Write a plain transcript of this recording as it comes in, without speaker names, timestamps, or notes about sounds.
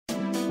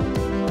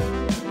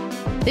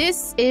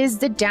This is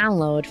the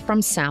download from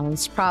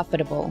Sounds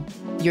Profitable,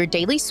 your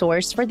daily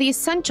source for the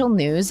essential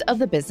news of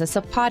the business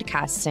of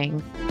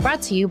podcasting,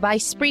 brought to you by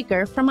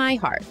Spreaker from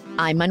iHeart.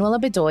 I'm Manuela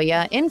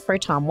Bedoya, in for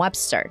Tom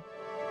Webster.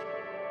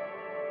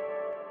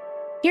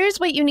 Here's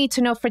what you need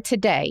to know for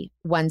today,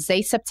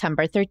 Wednesday,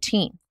 September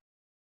 13th.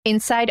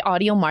 Inside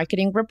Audio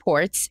Marketing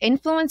reports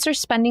influencer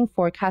spending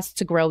forecast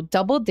to grow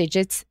double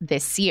digits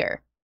this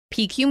year.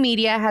 PQ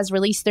Media has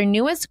released their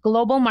newest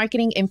global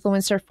marketing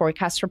influencer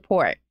forecast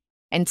report,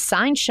 and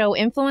signs show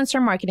influencer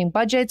marketing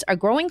budgets are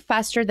growing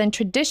faster than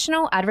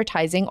traditional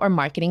advertising or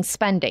marketing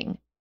spending.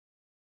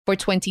 For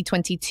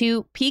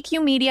 2022,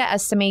 PQ Media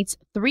estimates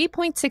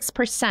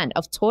 3.6%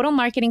 of total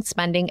marketing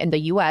spending in the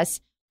U.S.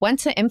 went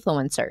to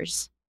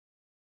influencers.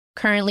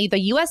 Currently,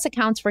 the U.S.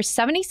 accounts for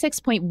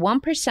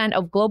 76.1%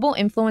 of global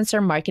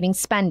influencer marketing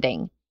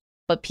spending,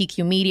 but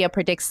PQ Media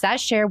predicts that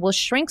share will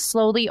shrink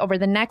slowly over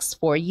the next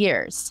 4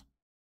 years.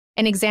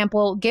 An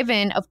example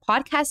given of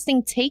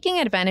podcasting taking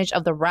advantage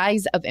of the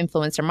rise of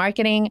influencer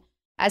marketing,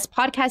 as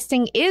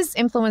podcasting is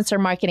influencer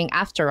marketing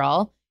after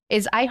all,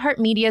 is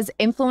iHeartMedia's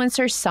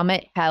Influencer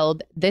Summit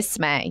held this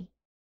May.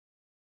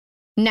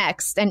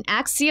 Next, an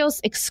Axios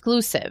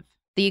exclusive.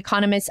 The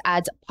Economist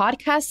adds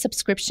podcast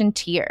subscription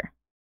tier.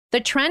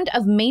 The trend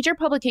of major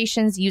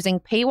publications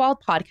using paywall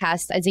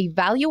podcasts as a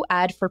value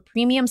add for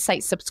premium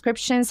site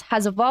subscriptions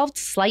has evolved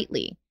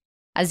slightly,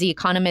 as The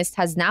Economist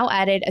has now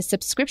added a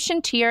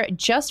subscription tier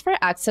just for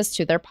access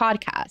to their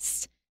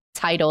podcasts,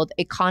 titled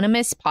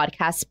Economist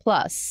Podcast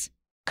Plus.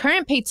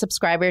 Current paid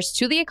subscribers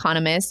to The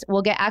Economist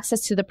will get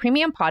access to the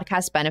premium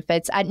podcast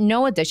benefits at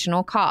no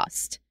additional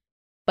cost.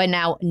 But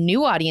now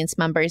new audience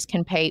members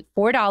can pay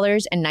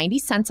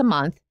 $4.90 a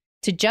month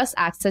to just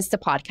access the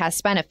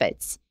podcast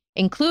benefits,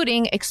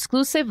 including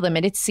exclusive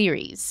limited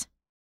series.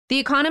 The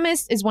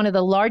Economist is one of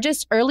the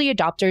largest early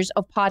adopters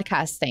of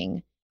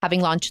podcasting,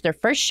 having launched their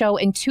first show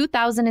in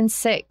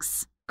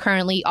 2006.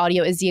 Currently,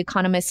 audio is The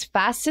Economist's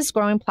fastest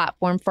growing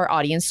platform for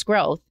audience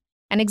growth,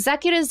 and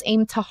executives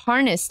aim to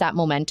harness that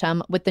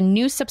momentum with the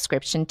new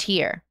subscription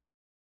tier.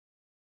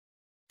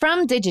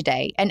 From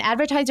Digiday, an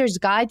advertiser's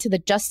guide to the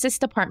Justice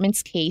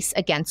Department's case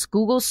against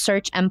Google's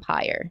search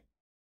empire.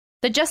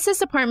 The Justice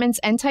Department's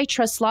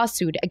antitrust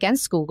lawsuit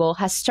against Google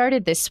has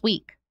started this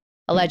week,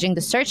 alleging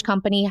the search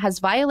company has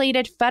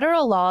violated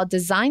federal law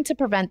designed to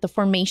prevent the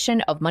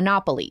formation of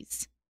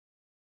monopolies.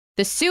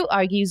 The suit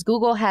argues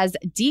Google has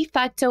de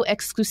facto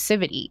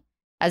exclusivity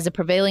as the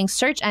prevailing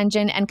search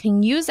engine and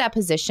can use that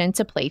position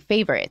to play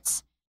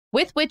favorites,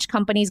 with which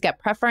companies get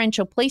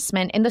preferential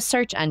placement in the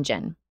search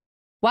engine.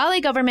 While a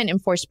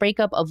government-enforced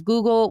breakup of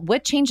Google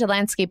would change the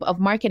landscape of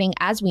marketing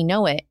as we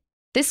know it,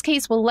 this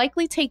case will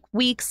likely take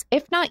weeks,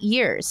 if not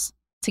years,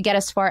 to get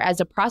as far as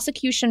a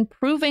prosecution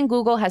proving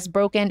Google has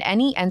broken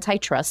any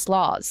antitrust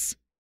laws.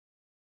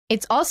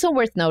 It's also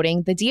worth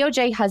noting the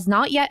DOJ has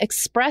not yet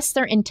expressed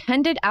their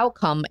intended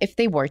outcome if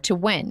they were to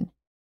win.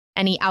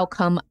 Any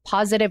outcome,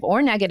 positive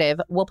or negative,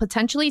 will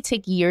potentially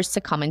take years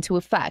to come into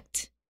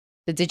effect.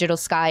 The digital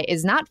sky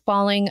is not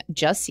falling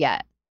just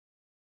yet.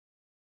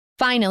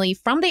 Finally,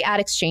 from the Ad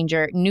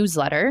Exchanger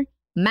newsletter,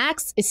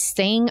 Max is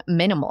staying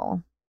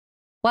minimal.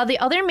 While the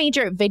other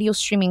major video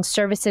streaming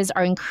services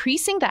are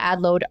increasing the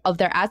ad load of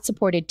their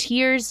ad-supported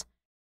tiers,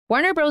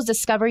 Warner Bros.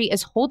 Discovery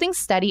is holding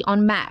steady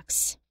on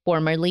Max,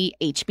 formerly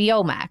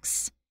HBO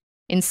Max.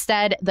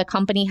 Instead, the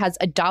company has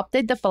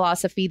adopted the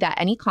philosophy that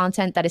any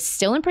content that is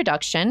still in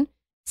production,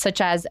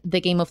 such as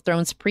the Game of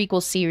Thrones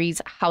prequel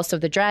series House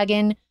of the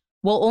Dragon,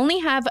 will only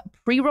have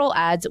pre-roll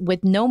ads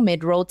with no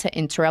mid-roll to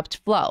interrupt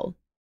flow.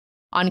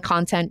 On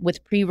content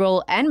with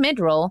pre-roll and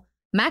mid-roll,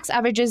 Max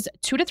averages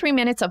 2 to 3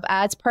 minutes of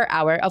ads per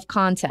hour of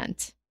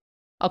content.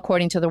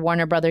 According to the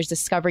Warner Bros.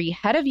 Discovery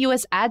head of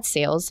U.S. ad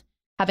sales,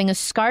 having a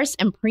scarce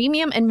and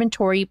premium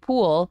inventory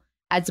pool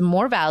adds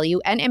more value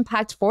and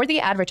impact for the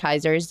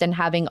advertisers than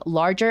having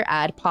larger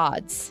ad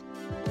pods.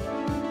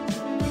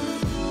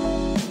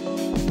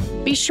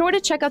 Be sure to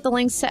check out the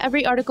links to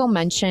every article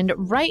mentioned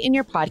right in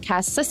your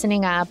podcast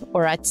listening app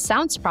or at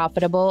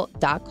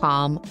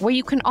soundsprofitable.com, where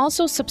you can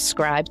also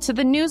subscribe to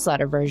the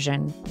newsletter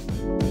version.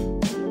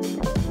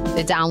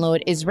 The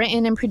download is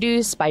written and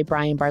produced by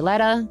Brian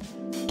Barletta,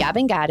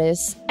 Gavin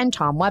Gaddis, and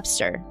Tom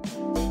Webster,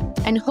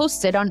 and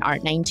hosted on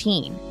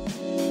Art19.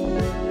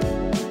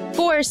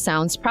 For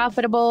Sounds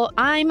Profitable,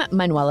 I'm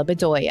Manuela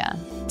Bedoya.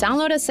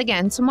 Download us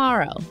again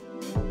tomorrow.